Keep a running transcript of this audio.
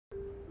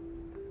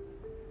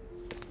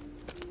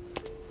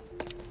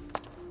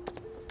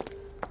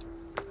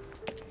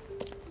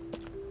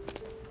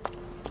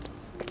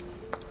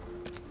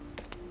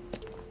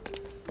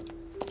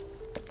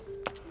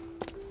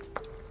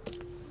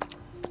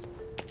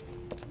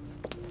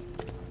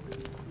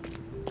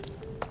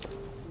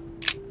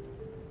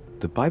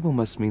The Bible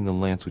must mean the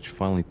lance which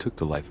finally took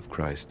the life of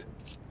Christ.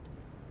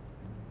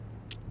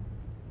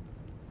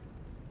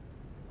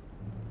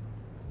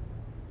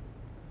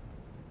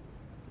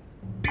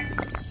 The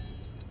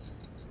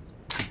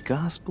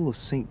Gospel of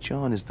St.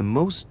 John is the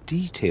most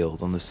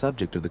detailed on the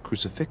subject of the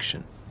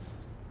crucifixion.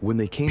 When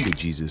they came to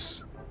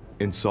Jesus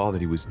and saw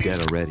that he was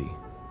dead already,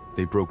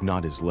 they broke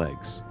not his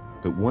legs,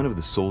 but one of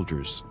the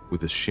soldiers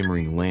with a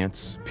shimmering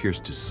lance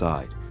pierced his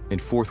side,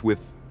 and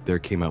forthwith there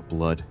came out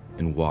blood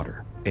and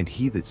water. And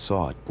he that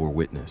saw it bore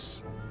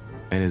witness,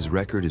 and his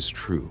record is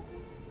true,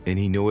 and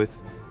he knoweth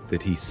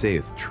that he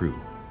saith true,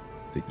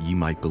 that ye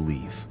might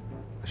believe.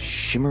 A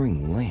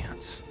shimmering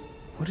lance?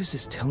 What is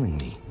this telling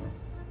me?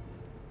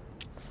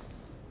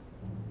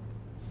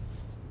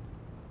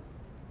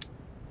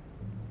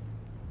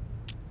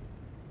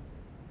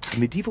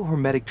 Medieval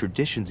Hermetic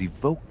traditions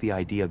evoke the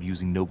idea of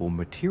using noble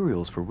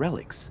materials for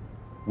relics,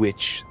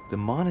 which the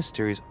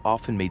monasteries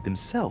often made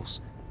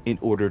themselves in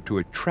order to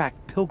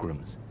attract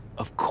pilgrims.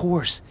 Of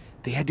course,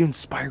 they had to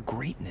inspire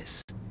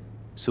greatness.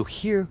 So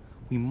here,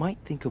 we might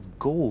think of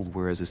gold,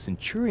 whereas a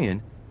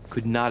centurion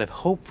could not have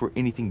hoped for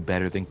anything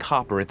better than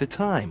copper at the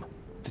time.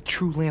 The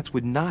true lance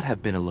would not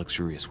have been a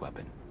luxurious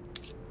weapon.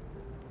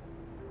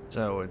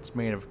 So it's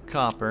made of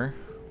copper,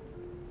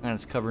 and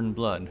it's covered in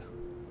blood.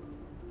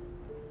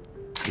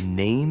 The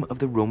name of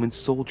the Roman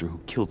soldier who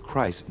killed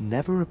Christ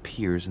never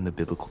appears in the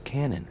biblical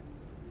canon.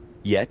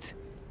 Yet,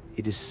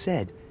 it is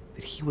said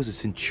that he was a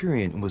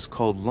centurion and was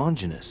called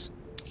Longinus.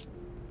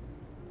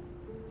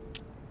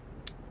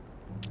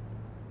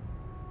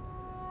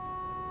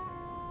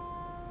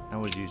 That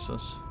was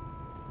useless.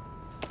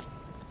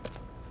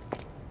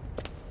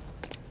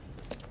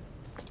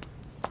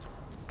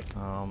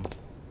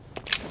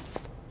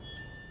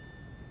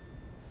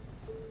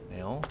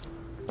 Nail?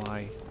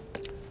 Why?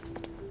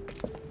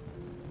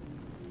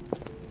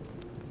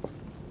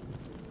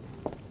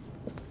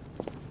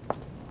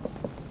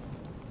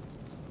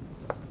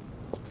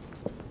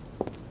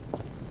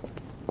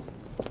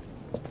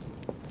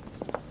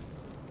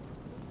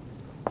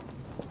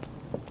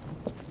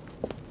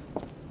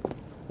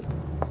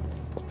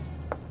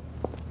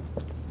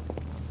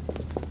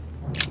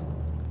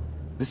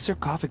 This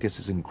sarcophagus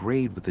is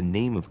engraved with the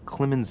name of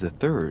Clemens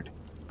III.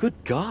 Good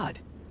God!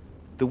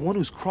 The one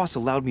whose cross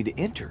allowed me to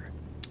enter.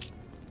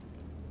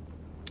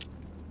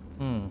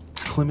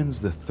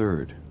 Clemens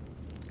III.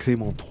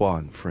 Clément III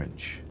in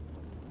French.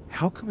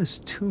 How come his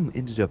tomb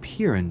ended up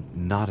here and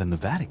not in the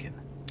Vatican?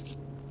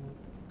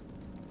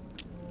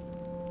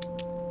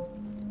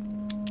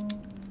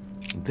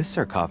 This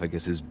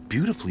sarcophagus is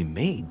beautifully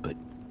made, but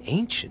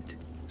ancient.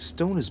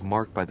 Stone is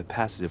marked by the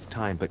passage of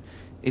time, but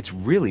it's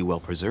really well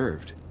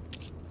preserved.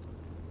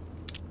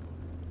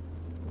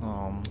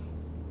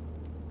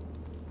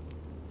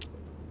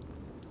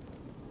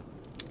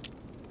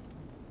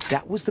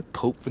 That was the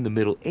Pope from the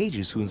Middle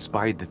Ages who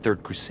inspired the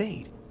Third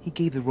Crusade. He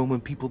gave the Roman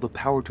people the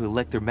power to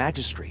elect their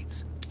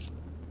magistrates.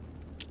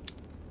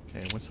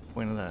 Okay, what's the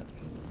point of that?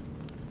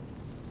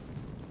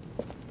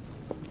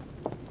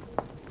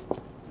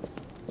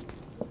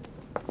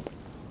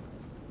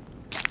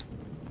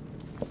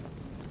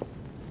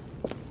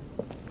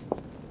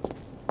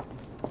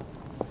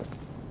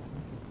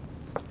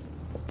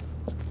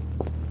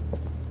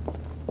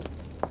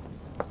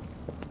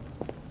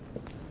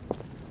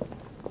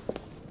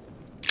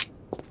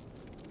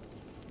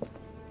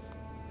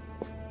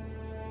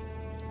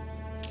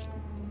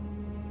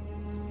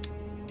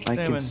 I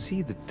can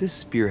see that this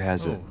spear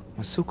has a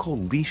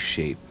so-called leaf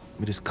shape.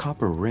 It is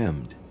copper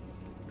rimmed.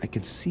 I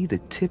can see the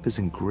tip is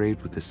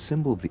engraved with the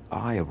symbol of the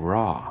Eye of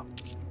Ra.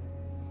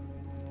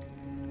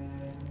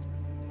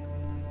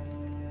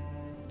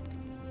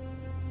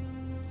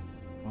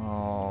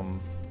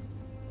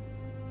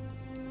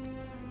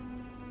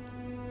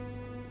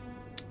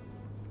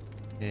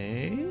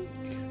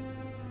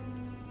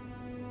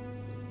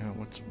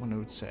 What's one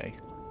would say?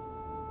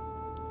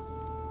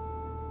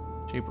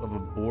 Shape of a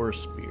boar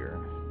spear.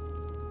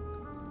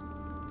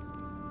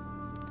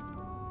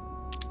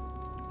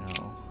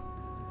 No.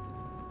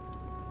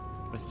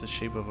 What's the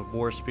shape of a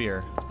boar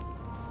spear?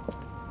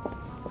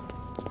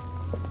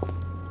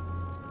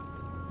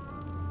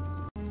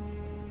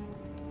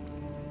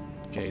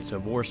 Okay, so a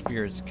boar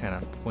spear is kind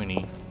of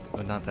pointy,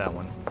 but not that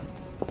one.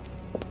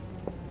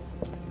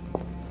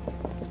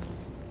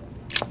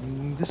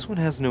 This one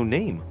has no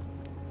name.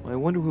 I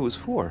wonder who it was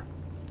for.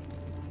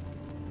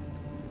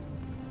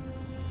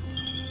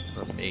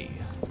 For me.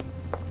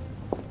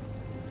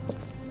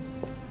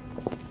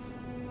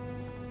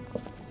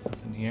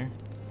 Nothing here.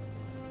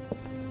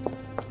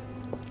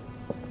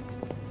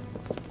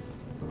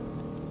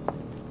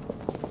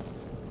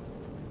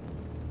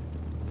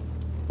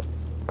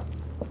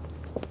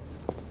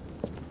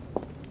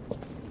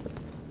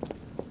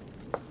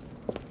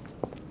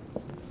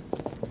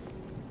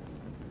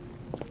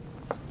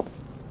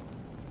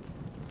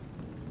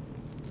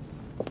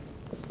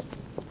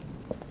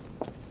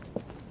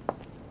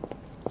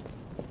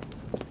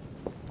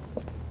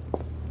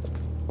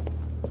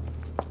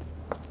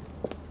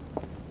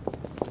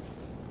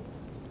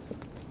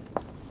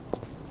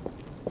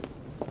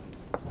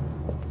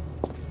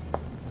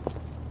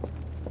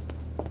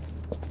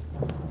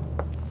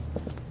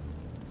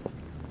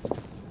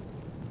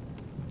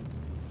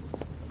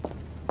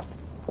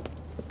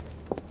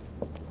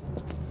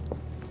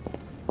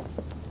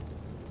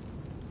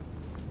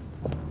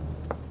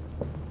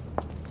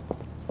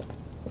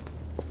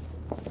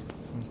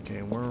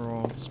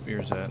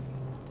 spear's at.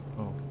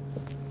 Oh,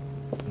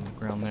 on the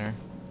ground there.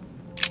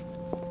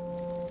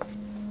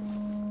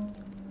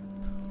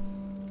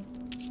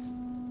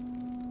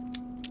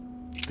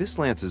 This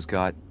lance has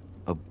got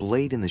a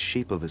blade in the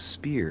shape of a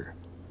spear.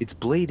 Its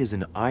blade is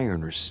an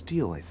iron or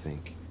steel, I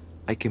think.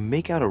 I can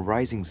make out a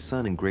rising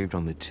sun engraved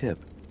on the tip.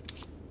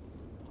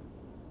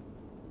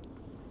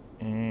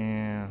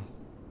 Yeah.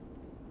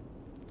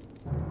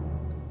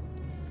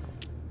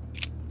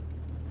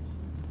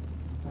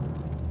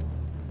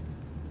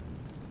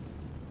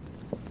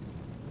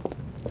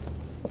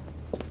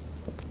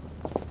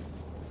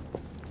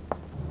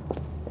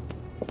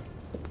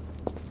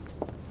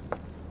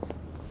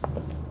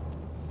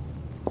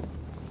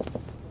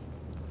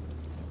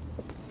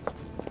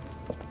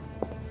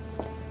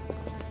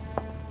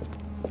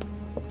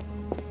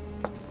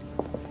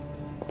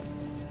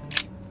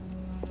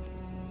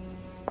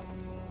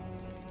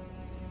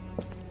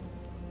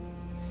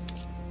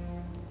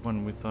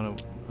 One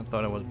I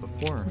thought it was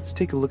before. Let's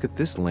take a look at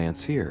this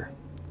lance here.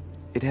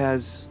 It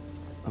has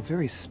a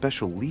very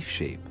special leaf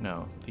shape.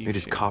 No, It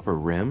is copper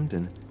rimmed,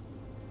 and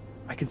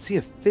I can see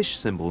a fish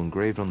symbol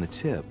engraved on the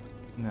tip.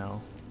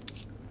 No.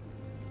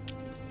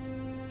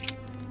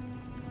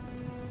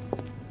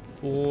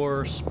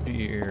 Boar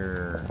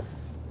spear.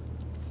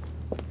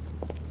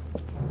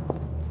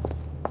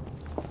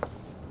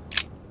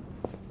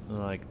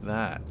 Like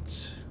that.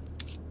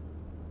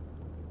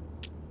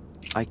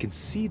 I can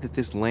see that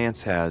this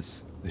lance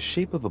has the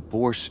shape of a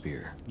boar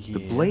spear. Yeah.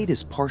 The blade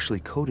is partially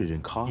coated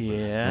in copper.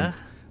 Yeah. and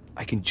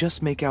I can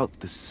just make out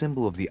the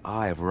symbol of the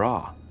Eye of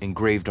Ra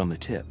engraved on the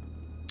tip.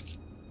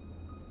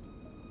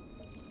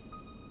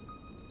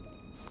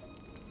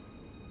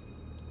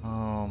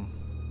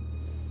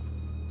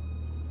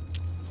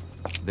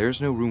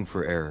 There's no room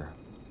for error.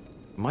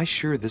 Am I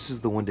sure this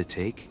is the one to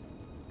take?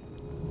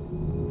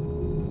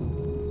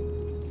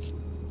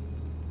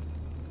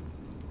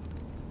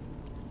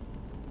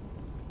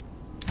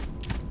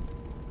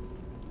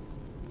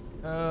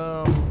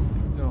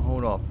 I'm gonna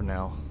hold off for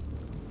now.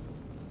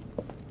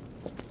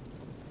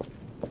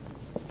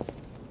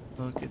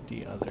 Look at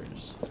the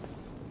others.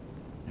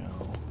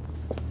 No.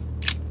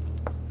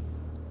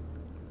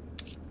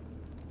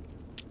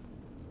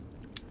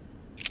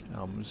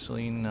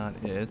 Obviously not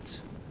it.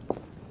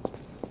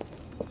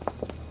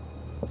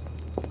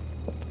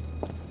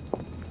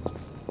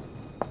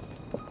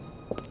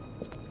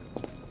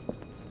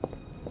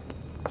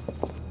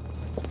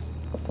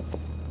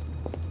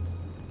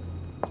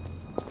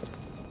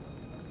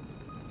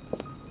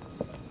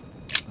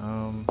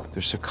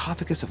 The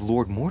sarcophagus of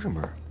Lord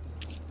Mortimer.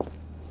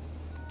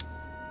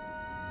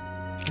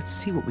 Let's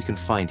see what we can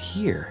find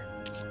here.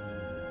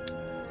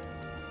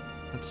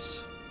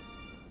 Let's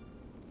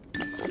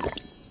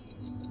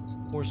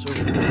force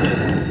over.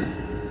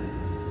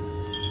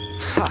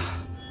 Ha!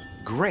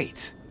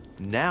 Great!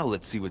 Now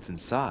let's see what's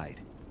inside.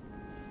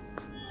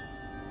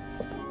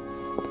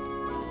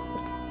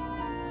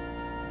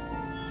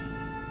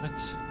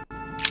 Let's.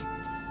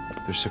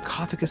 The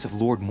sarcophagus of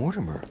Lord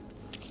Mortimer.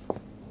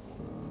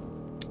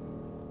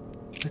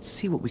 Let's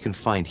see what we can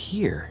find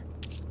here.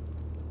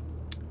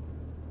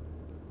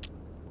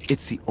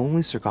 It's the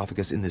only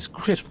sarcophagus in this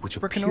crypt which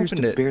appears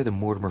to bear the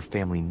Mortimer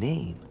family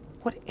name.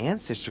 What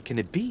ancestor can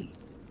it be?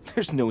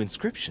 There's no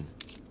inscription.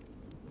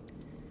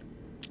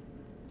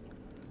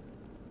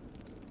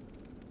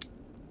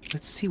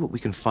 Let's see what we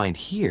can find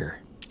here.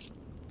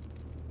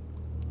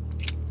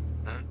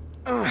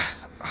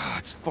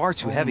 It's far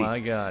too heavy. Oh my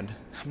god.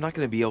 I'm not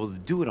going to be able to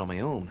do it on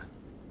my own.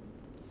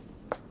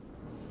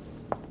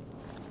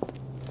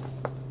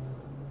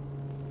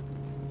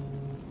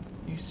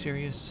 Are you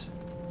serious?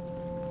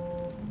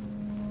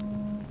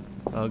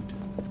 Bugged.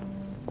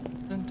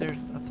 Isn't there?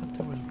 I thought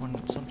there was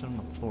something on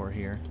the floor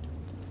here.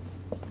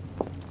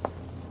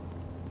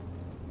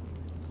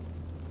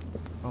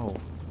 Oh.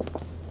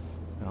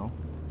 No.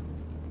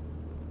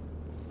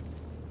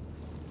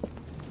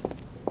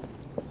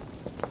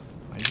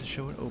 Why does it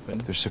show it open?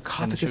 The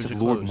sarcophagus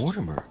of Lord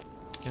Mortimer.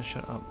 Yeah,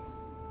 shut up.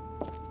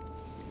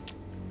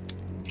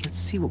 Let's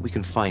see what we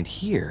can find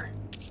here.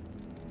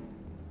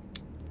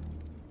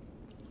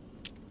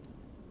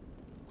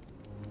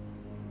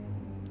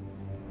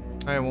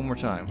 Alright, one more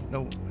time.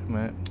 No, wait a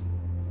minute.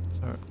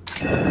 Sorry.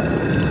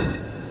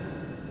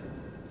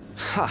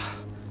 Ha!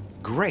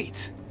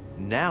 Great!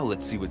 Now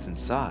let's see what's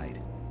inside.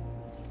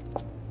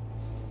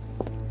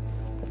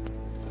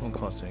 Won't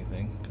cost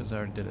anything, because I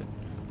already did it.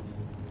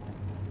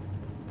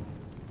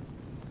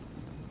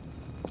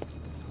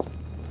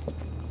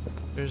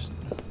 There's...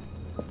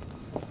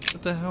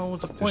 What the hell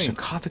was the point? The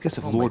sarcophagus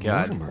of Oh Lord my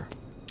God. Mortimer.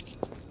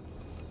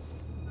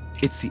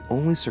 It's the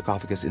only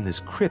sarcophagus in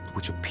this crypt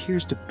which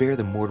appears to bear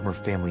the Mortimer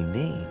family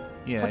name.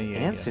 Yeah, what yeah,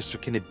 ancestor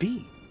can it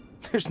be?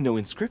 There's no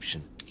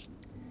inscription.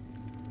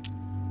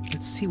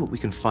 Let's see what we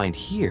can find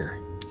here.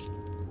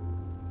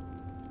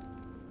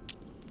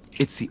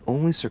 It's the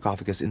only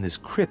sarcophagus in this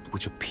crypt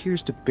which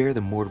appears to bear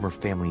the Mortimer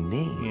family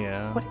name.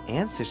 Yeah. What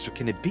ancestor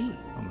can it be?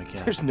 Oh my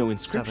god. There's no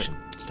inscription.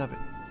 Stop it.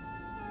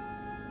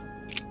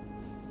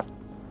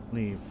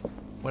 Leave.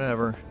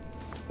 Whatever.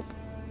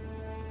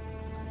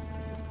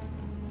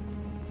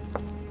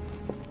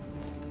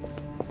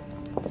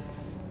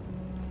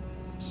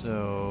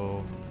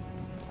 So...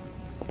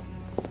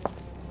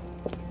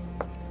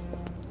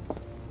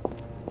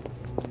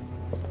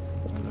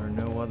 Are there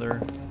no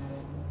other...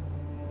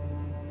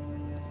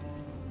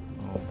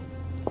 Oh.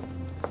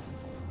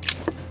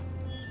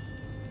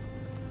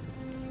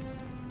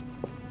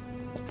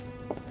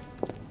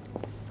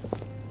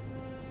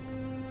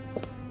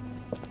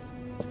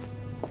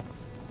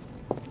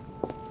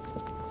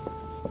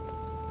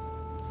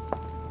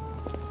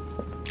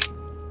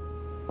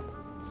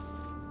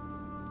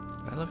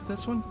 Can I look at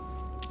this one?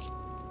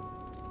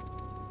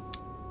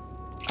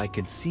 I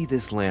can see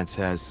this lance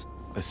has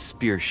a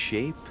spear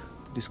shape,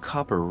 it is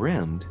copper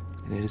rimmed,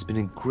 and it has been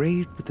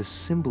engraved with the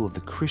symbol of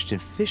the Christian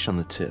fish on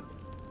the tip.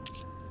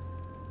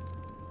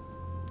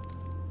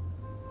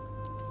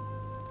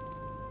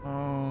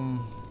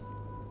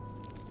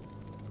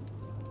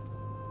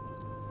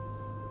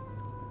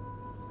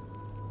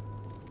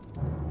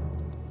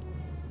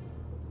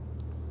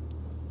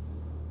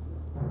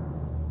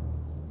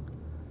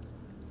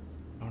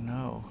 Oh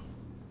no.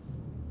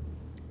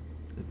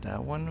 Is it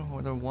that one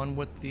or the one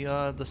with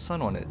the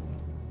sun on it?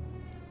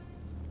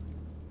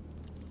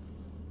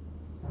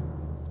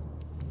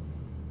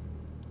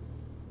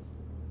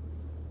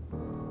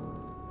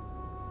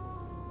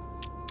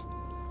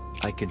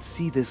 I can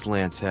see this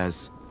lance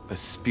has a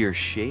spear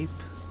shape,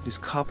 it is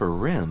copper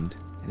rimmed,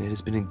 and it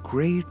has been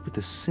engraved with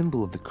the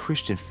symbol of the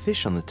Christian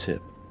fish on the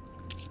tip.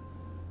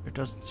 There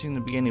doesn't seem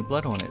to be any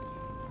blood on it.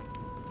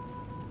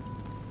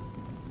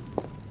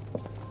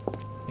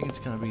 I think it's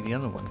gonna be the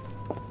other one.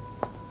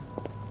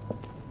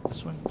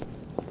 This one?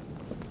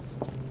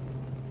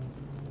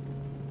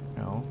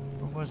 No.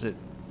 Where was it?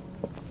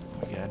 Oh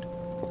my god.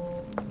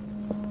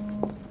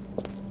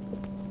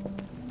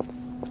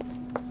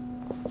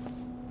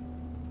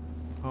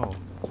 Oh.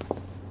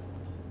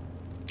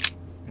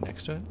 You're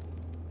next to it?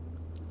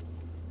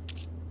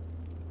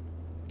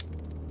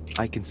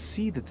 I can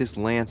see that this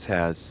lance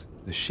has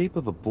the shape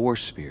of a boar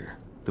spear.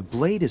 The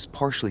blade is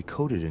partially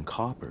coated in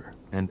copper,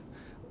 and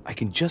I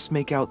can just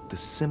make out the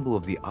symbol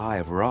of the Eye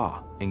of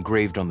Ra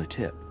engraved on the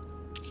tip.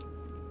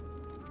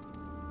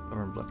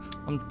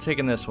 I'm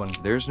taking this one.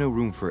 There's no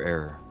room for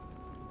error.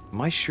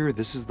 Am I sure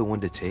this is the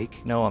one to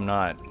take? No, I'm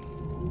not.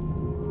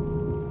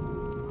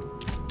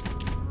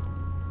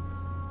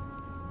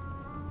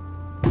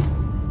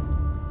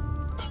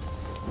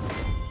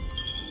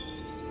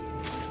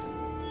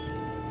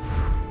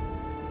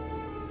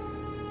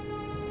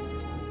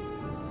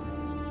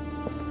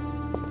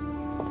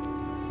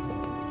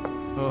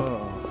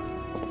 Oh.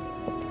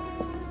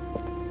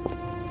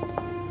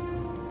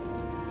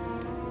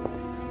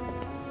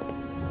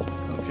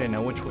 Okay,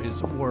 now which way is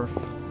the wharf?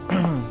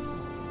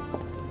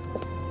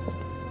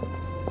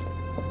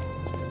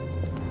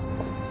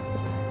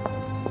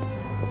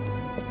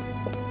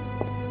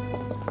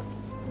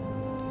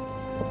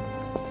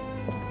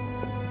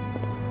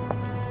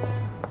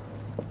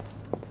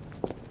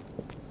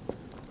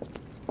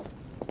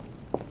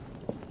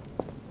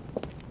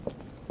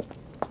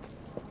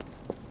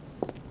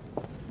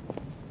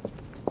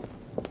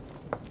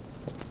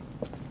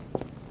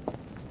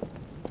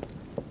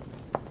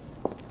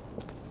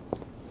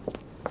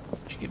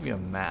 Give you a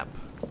map.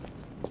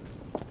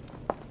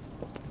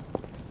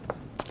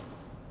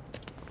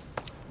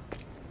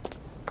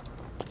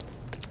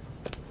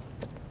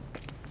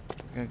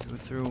 I gotta go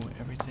through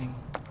everything.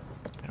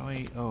 How do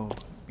I? Oh,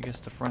 I guess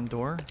the front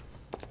door.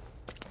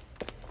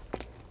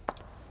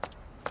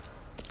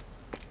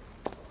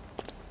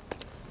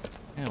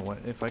 Yeah, what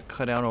if I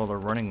cut out all the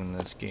running in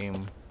this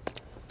game?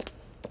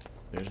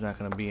 There's not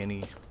gonna be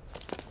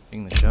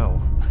anything to show.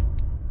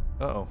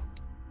 Uh-oh.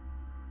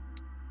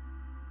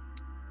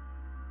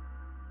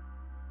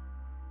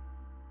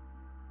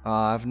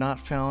 I've not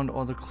found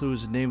all the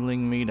clues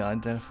enabling me to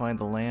identify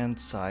the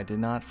lance. I did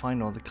not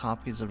find all the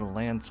copies of the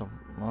lance so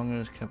long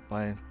as kept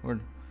by Lord.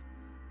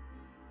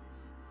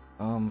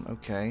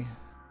 Okay.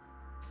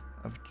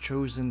 I've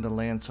chosen the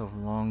lance of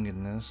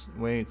longingness.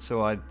 Wait,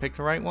 so I picked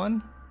the right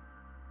one?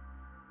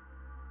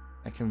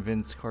 I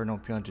convinced Cardinal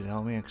Pion to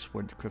help me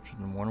explore the crypt of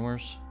the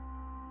Mortimers.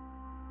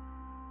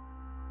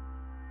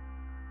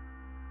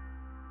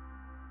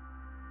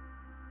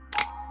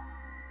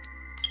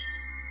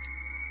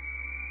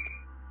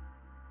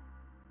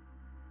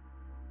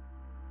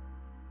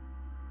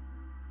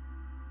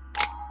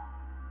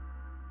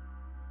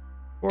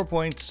 Four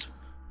points.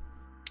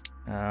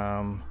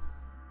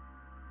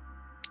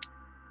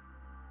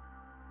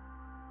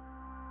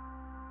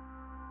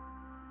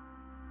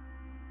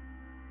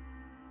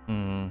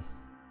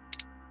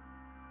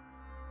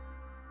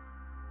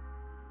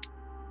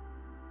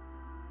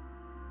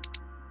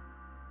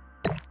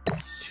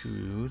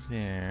 Two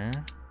there.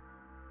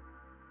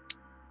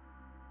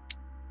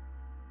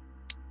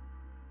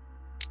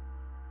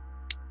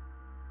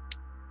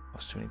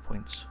 Lost 20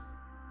 points.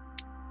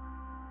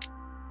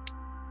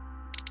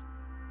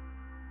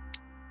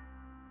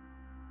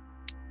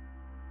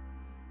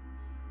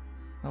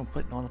 Oh,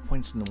 putting all the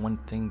points into one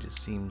thing just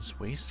seems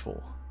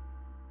wasteful.